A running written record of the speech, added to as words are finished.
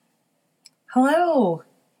Hello.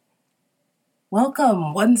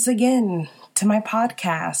 Welcome once again to my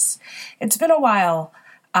podcast. It's been a while.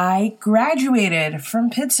 I graduated from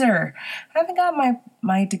Pitzer. I haven't got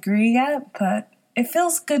my degree yet, but it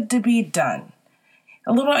feels good to be done.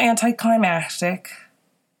 A little anticlimactic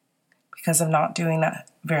because I'm not doing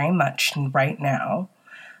that very much right now,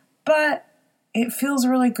 but it feels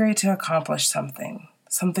really great to accomplish something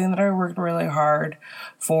that I worked really hard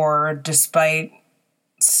for despite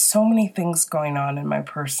so many things going on in my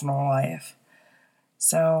personal life.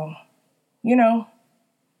 So,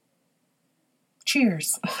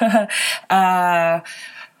 cheers.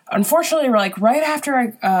 Unfortunately, right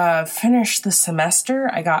after I finished the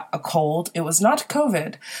semester, I got a cold. It was not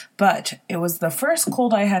COVID, but it was the first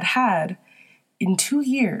cold I had had in 2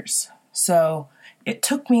 years. So it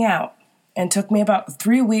took me out and took me about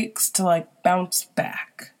 3 weeks to bounce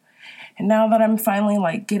back. And now that I'm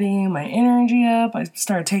finally getting my energy up, I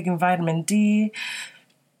started taking vitamin D,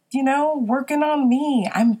 working on me.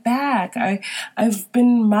 I'm back. I've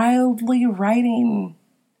been mildly writing.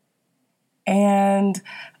 And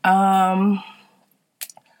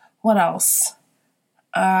what else?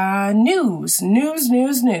 News.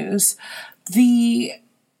 The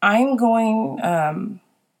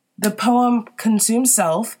poem Consume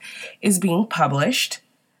Self is being published.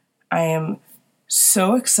 I am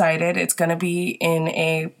so excited. It's going to be in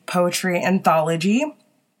a poetry anthology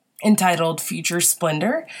entitled Future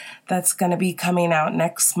Splendor. That's going to be coming out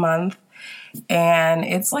next month. And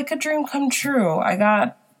it's like a dream come true. I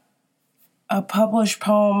got a published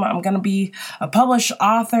poem. I'm going to be a published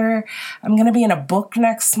author. I'm going to be in a book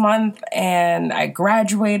next month. And I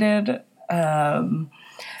graduated. I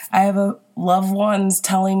have loved ones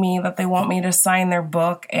telling me that they want me to sign their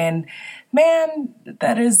book. And man,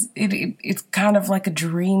 that is, it's kind of like a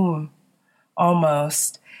dream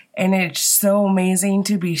almost. And it's so amazing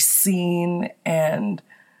to be seen and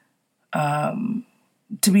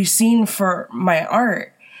to be seen for my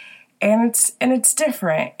art. And it's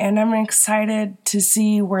different. And I'm excited to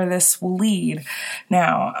see where this will lead.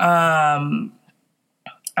 Now,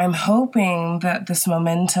 I'm hoping that this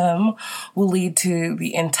momentum will lead to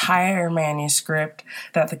the entire manuscript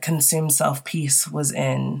that the Consume Self piece was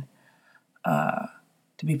in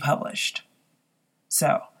to be published.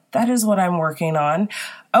 So that is what I'm working on.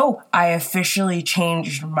 Oh, I officially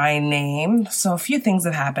changed my name. So a few things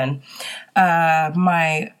have happened.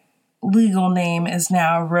 My legal name is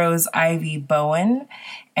now Rose Ivy Bowen.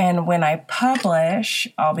 And when I publish,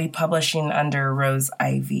 I'll be publishing under Rose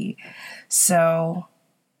Ivy. So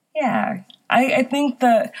yeah, I think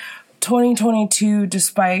that 2022,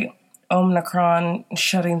 despite Omicron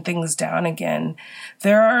shutting things down again,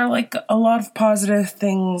 there are a lot of positive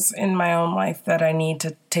things in my own life that I need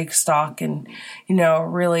to take stock and,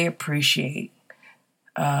 really appreciate.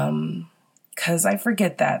 Because I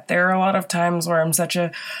forget that. There are a lot of times where I'm such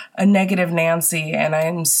a negative Nancy and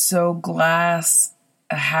I'm so glass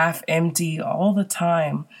half empty all the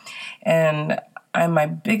time. And I'm my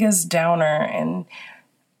biggest downer, and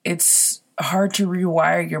it's hard to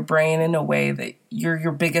rewire your brain in a way that you're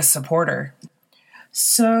your biggest supporter.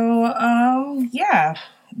 So, yeah,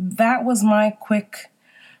 that was my quick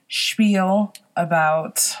spiel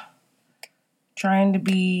about trying to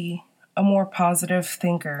be a more positive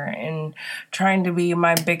thinker and trying to be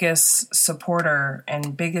my biggest supporter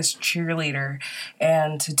and biggest cheerleader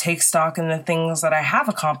and to take stock in the things that I have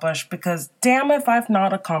accomplished, because damn if I've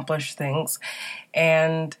not accomplished things.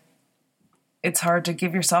 And it's hard to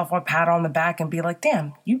give yourself a pat on the back and be like,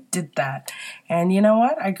 damn, you did that. And you know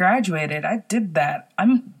what? I graduated. I did that.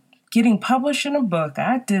 I'm getting published in a book.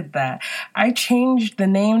 I did that. I changed the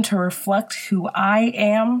name to reflect who I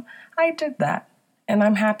am. I did that. And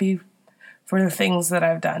I'm happy for the things that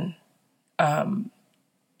I've done.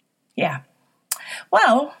 Yeah.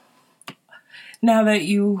 Well, now that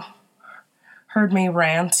you heard me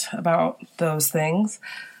rant about those things,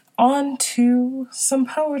 on to some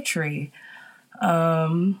poetry.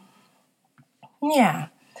 Yeah,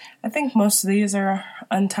 I think most of these are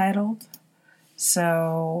untitled.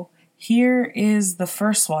 So here is the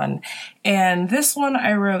first one. And this one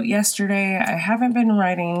I wrote yesterday. I haven't been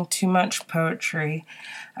writing too much poetry.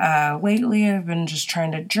 Lately, I've been just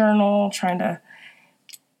trying to journal, trying to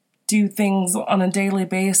do things on a daily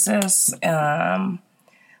basis.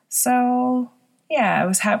 So yeah, I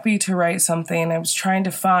was happy to write something. I was trying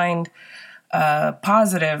to find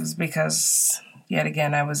positives because, yet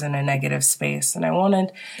again, I was in a negative space, and I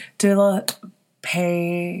wanted to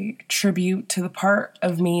pay tribute to the part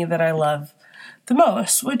of me that I love the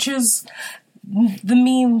most, which is the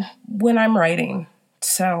me when I'm writing.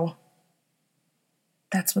 So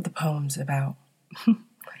that's what the poem's about.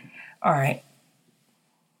 All right.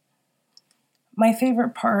 My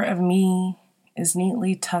favorite part of me is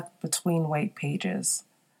neatly tucked between white pages.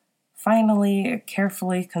 Finally, a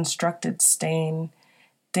carefully constructed stain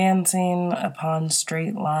dancing upon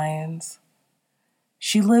straight lines.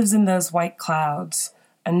 She lives in those white clouds,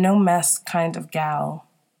 a no mess kind of gal.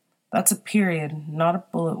 That's a period, not a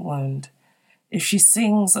bullet wound. If she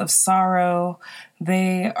sings of sorrow,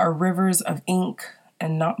 they are rivers of ink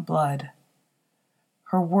and not blood.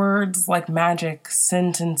 Her words like magic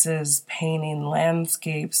sentences painting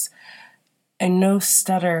landscapes, a no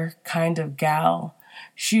stutter kind of gal.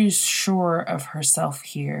 She's sure of herself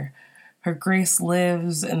here. Her grace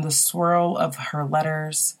lives in the swirl of her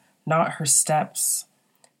letters, not her steps.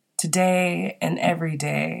 Today and every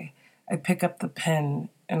day, I pick up the pen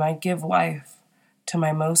and I give life to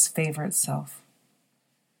my most favorite self.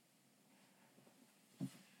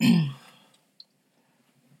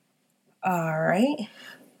 All right.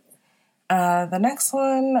 The next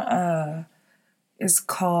one is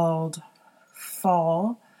called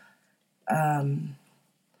Fall.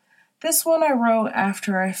 This one I wrote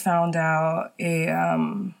after I found out a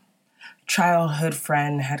childhood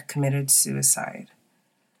friend had committed suicide.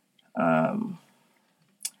 And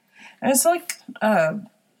it's like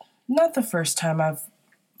not the first time I've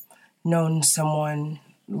known someone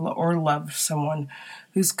or loved someone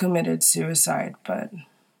who's committed suicide, but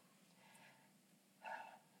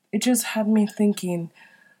it just had me thinking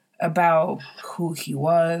about who he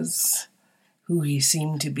was, who he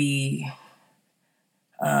seemed to be.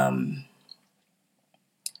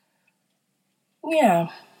 Yeah.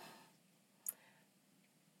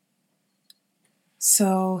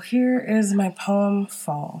 So here is my poem,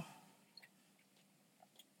 Fall.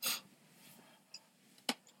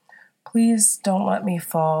 Please don't let me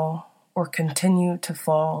fall or continue to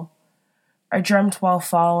fall. I dreamt while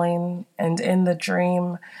falling, and in the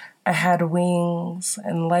dream I had wings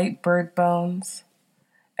and light bird bones.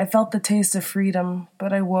 I felt the taste of freedom,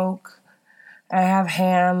 but I woke. I have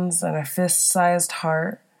hands and a fist-sized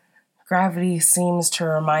heart. Gravity seems to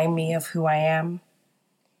remind me of who I am.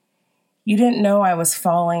 You didn't know I was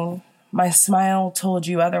falling. My smile told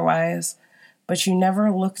you otherwise, but you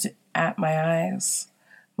never looked at my eyes.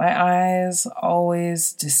 My eyes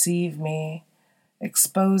always deceive me,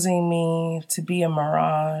 exposing me to be a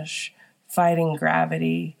mirage, fighting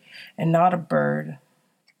gravity, and not a bird.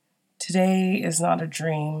 Today is not a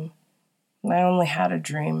dream. I only had a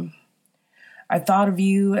dream. I thought of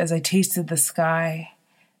you as I tasted the sky.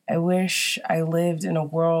 I wish I lived in a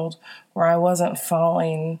world where I wasn't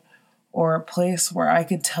falling, or a place where I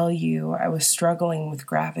could tell you I was struggling with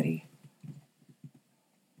gravity.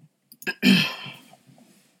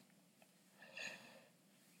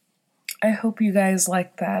 I hope you guys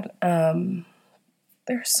like that.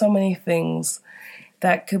 There's so many things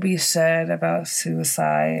that could be said about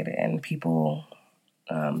suicide and people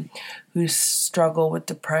who struggle with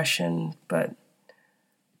depression, but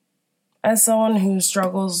as someone who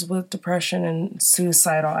struggles with depression and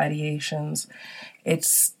suicidal ideations,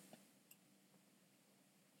 it's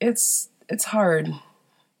hard.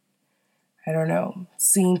 I don't know,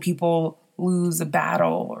 seeing people lose a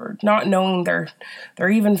battle or not knowing they're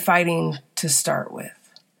even fighting to start with.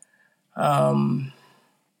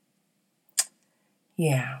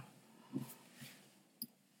 Yeah.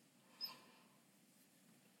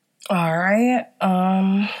 All right.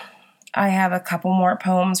 I have a couple more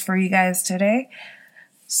poems for you guys today.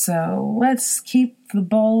 So let's keep the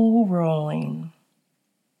ball rolling.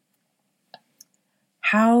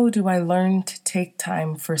 How do I learn to take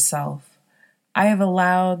time for self? I have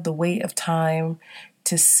allowed the weight of time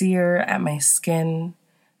to sear at my skin.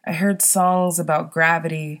 I heard songs about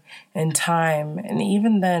gravity and time, and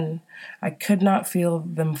even then, I could not feel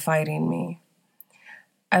them fighting me.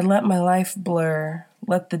 I let my life blur,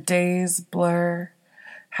 let the days blur.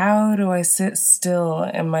 How do I sit still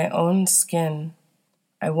in my own skin?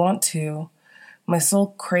 I want to. My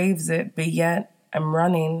soul craves it, but yet I'm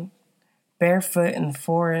running, barefoot in the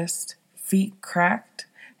forest, feet cracked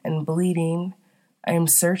and bleeding. I am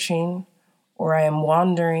searching, or I am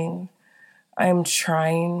wandering. I am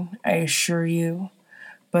trying, I assure you,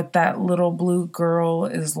 but that little blue girl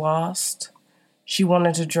is lost. She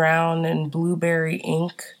wanted to drown in blueberry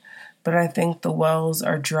ink, but I think the wells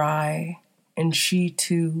are dry, and she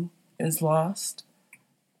too is lost.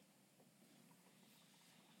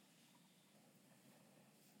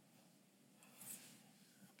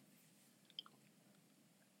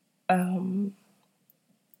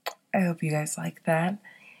 I hope you guys like that.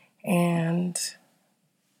 And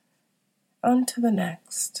on to the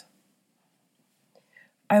next.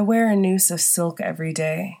 I wear a noose of silk every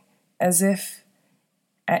day, as if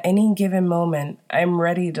At any given moment, I'm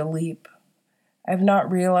ready to leap. I've not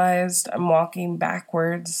realized I'm walking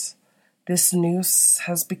backwards. This noose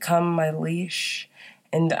has become my leash,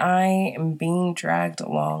 and I am being dragged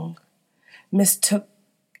along. Mistook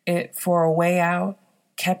it for a way out,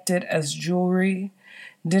 kept it as jewelry,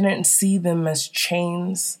 didn't see them as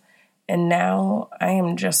chains, and now I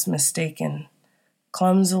am just mistaken,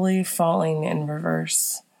 clumsily falling in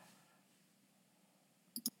reverse.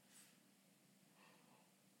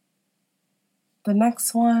 The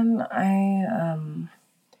next one I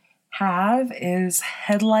have is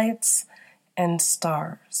Headlights and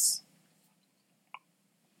Stars.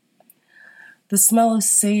 The smell of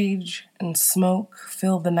sage and smoke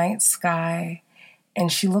fill the night sky,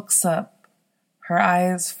 and she looks up, her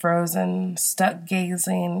eyes frozen, stuck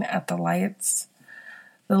gazing at the lights.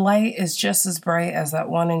 The light is just as bright as that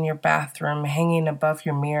one in your bathroom hanging above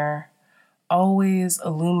your mirror, always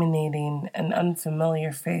illuminating an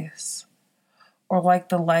unfamiliar face. Or like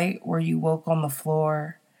the light where you woke on the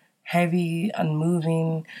floor, heavy,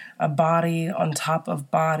 unmoving, a body on top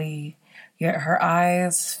of body, yet her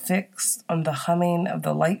eyes fixed on the humming of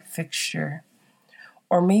the light fixture.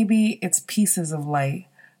 Or maybe it's pieces of light,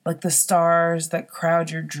 like the stars that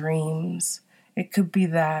crowd your dreams. It could be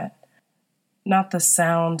that. Not the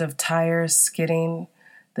sound of tires skidding,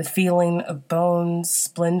 the feeling of bones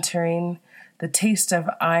splintering, the taste of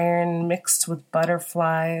iron mixed with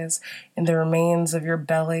butterflies in the remains of your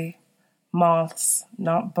belly. Moths,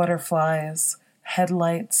 not butterflies.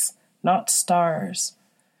 Headlights, not stars.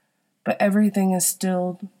 But everything is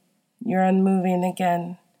stilled. You're unmoving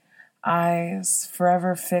again. Eyes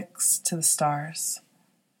forever fixed to the stars.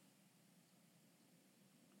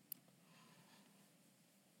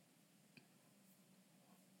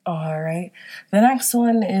 All right. The next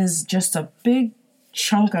one is just a big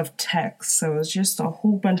chunk of text. So it's just a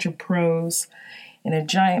whole bunch of prose in a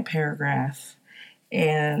giant paragraph.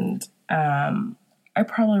 And I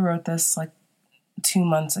probably wrote this like 2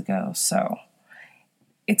 months ago. So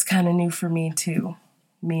it's kind of new for me too.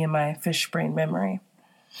 Me and my fish brain memory.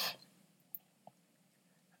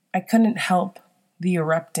 I couldn't help the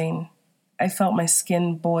erupting. I felt my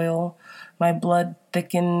skin boil, my blood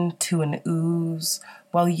thicken to an ooze,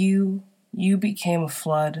 while you became a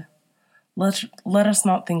flood. Let us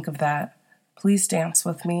not think of that. Please dance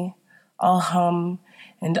with me. I'll hum,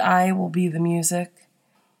 and I will be the music.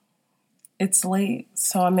 It's late,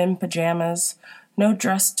 so I'm in pajamas. No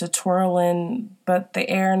dress to twirl in, but the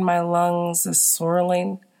air in my lungs is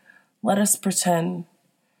swirling. Let us pretend.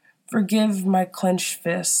 Forgive my clenched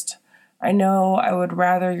fist. I know I would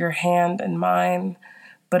rather your hand in mine,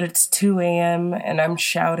 but it's 2 a.m. and I'm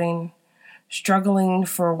shouting, struggling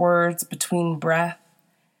for words between breath.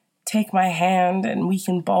 Take my hand and we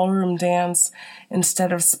can ballroom dance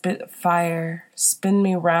instead of spit fire. Spin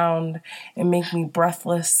me round and make me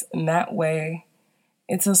breathless in that way.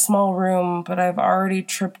 It's a small room, but I've already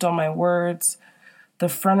tripped on my words. The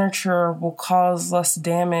furniture will cause less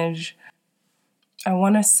damage. I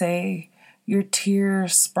want to say, your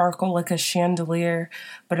tears sparkle like a chandelier,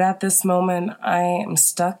 but at this moment I am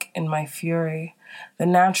stuck in my fury. The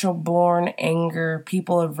natural-born anger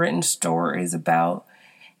people have written stories about,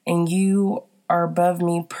 and you are above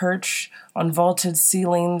me, perched on vaulted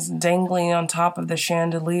ceilings, dangling on top of the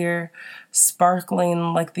chandelier,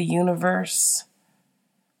 sparkling like the universe.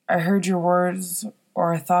 I heard your words,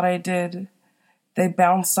 or I thought I did. They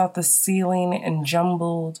bounced off the ceiling and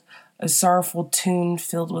jumbled, a sorrowful tune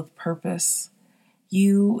filled with purpose.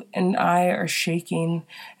 You and I are shaking,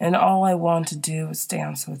 and all I want to do is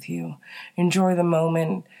dance with you, enjoy the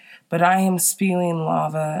moment, but I am spewing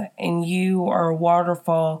lava, and you are a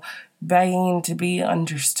waterfall begging to be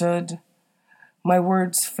understood. My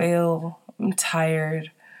words fail. I'm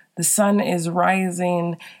tired. The sun is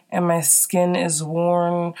rising, and my skin is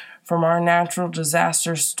worn from our natural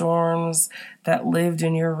disaster storms that lived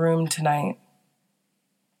in your room tonight.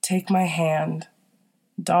 Take my hand.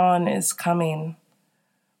 Dawn is coming.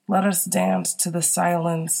 Let us dance to the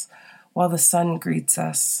silence while the sun greets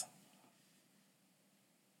us.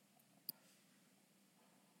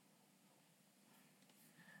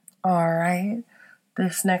 All right,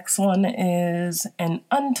 this next one is an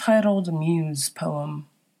untitled muse poem.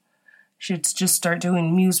 Should just start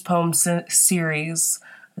doing muse poem series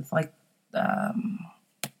with like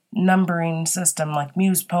numbering system, like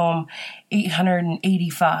muse poem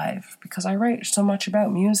 885, because I write so much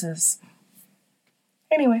about muses.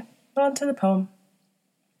 Anyway, on to the poem.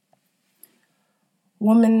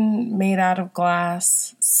 Woman made out of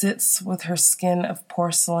glass sits with her skin of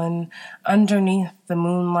porcelain underneath the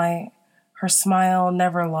moonlight, her smile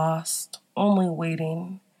never lost, only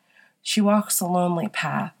waiting. She walks a lonely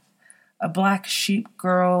path, a black sheep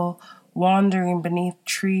girl wandering beneath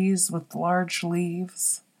trees with large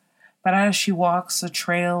leaves. But as she walks, a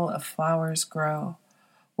trail of flowers grow.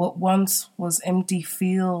 What once was empty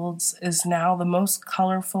fields is now the most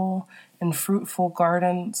colorful and fruitful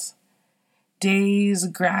gardens. Day's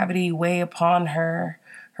gravity weigh upon her,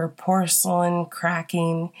 her porcelain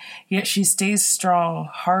cracking, yet she stays strong.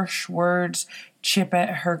 Harsh words chip at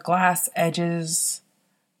her glass edges,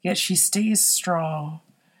 yet she stays strong.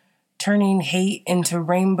 Turning hate into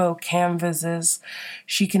rainbow canvases,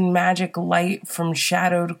 she can magic light from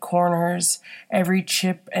shadowed corners. Every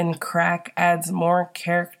chip and crack adds more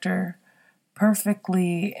character,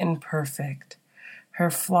 perfectly imperfect. Her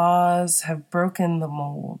flaws have broken the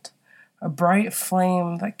mold, a bright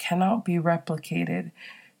flame that cannot be replicated.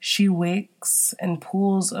 She wakes in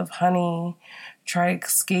pools of honey, try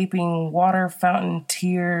escaping water fountain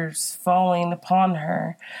tears falling upon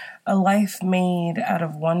her, a life made out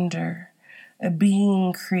of wonder, a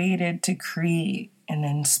being created to create and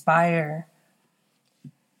inspire.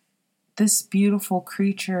 This beautiful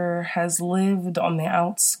creature has lived on the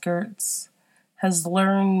outskirts, has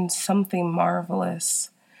learned something marvelous.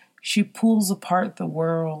 She pulls apart the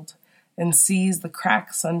world and sees the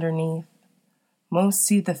cracks underneath. Most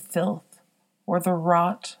see the filth or the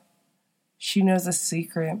rot. She knows a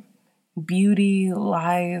secret. Beauty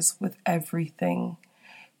lies with everything.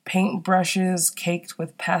 Paintbrushes caked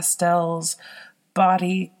with pastels,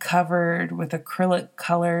 body covered with acrylic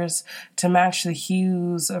colors to match the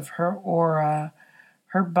hues of her aura.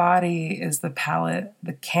 Her body is the palette,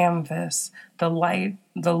 the canvas, the light,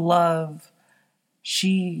 the love.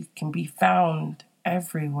 She can be found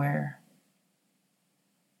everywhere.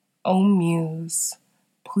 O Muse,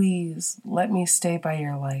 please let me stay by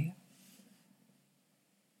your light.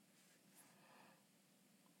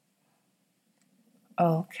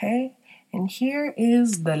 Okay, and here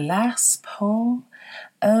is the last poem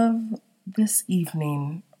of this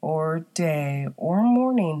evening or day or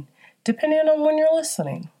morning, depending on when you're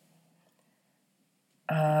listening.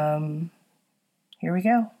 Here we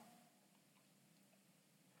go.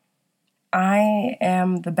 I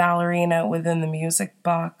am the ballerina within the music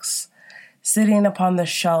box, sitting upon the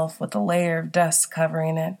shelf with a layer of dust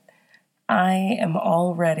covering it. I am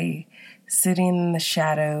already sitting in the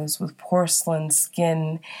shadows with porcelain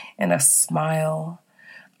skin and a smile.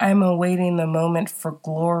 I am awaiting the moment for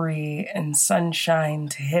glory and sunshine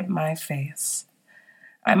to hit my face.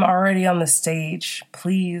 I'm already on the stage.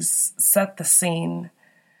 Please set the scene.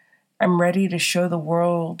 I'm ready to show the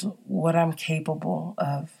world what I'm capable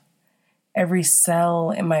of. Every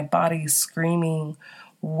cell in my body screaming,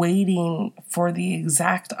 waiting for the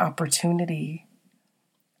exact opportunity.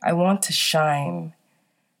 I want to shine.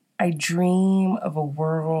 I dream of a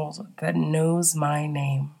world that knows my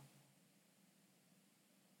name.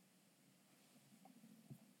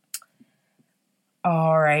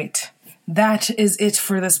 All right. That is it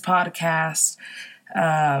for this podcast.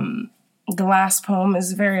 The last poem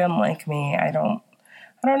is very unlike me. I don't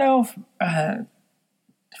know if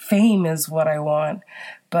fame is what I want,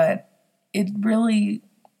 but it really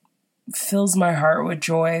fills my heart with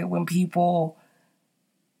joy when people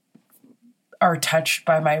are touched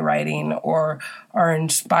by my writing or are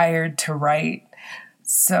inspired to write.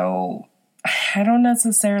 So I don't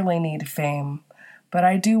necessarily need fame, but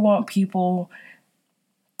I do want people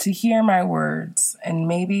to hear my words and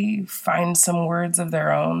maybe find some words of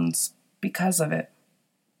their own because of it.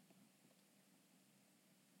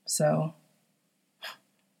 So,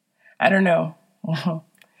 I don't know.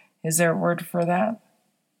 Is there a word for that?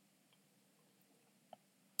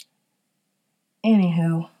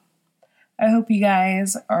 Anywho, I hope you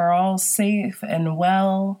guys are all safe and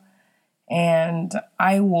well, and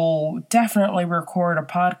I will definitely record a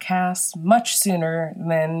podcast much sooner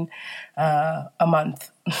than a month.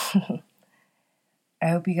 I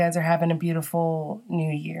hope you guys are having a beautiful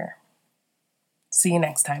new year. See you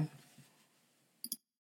next time.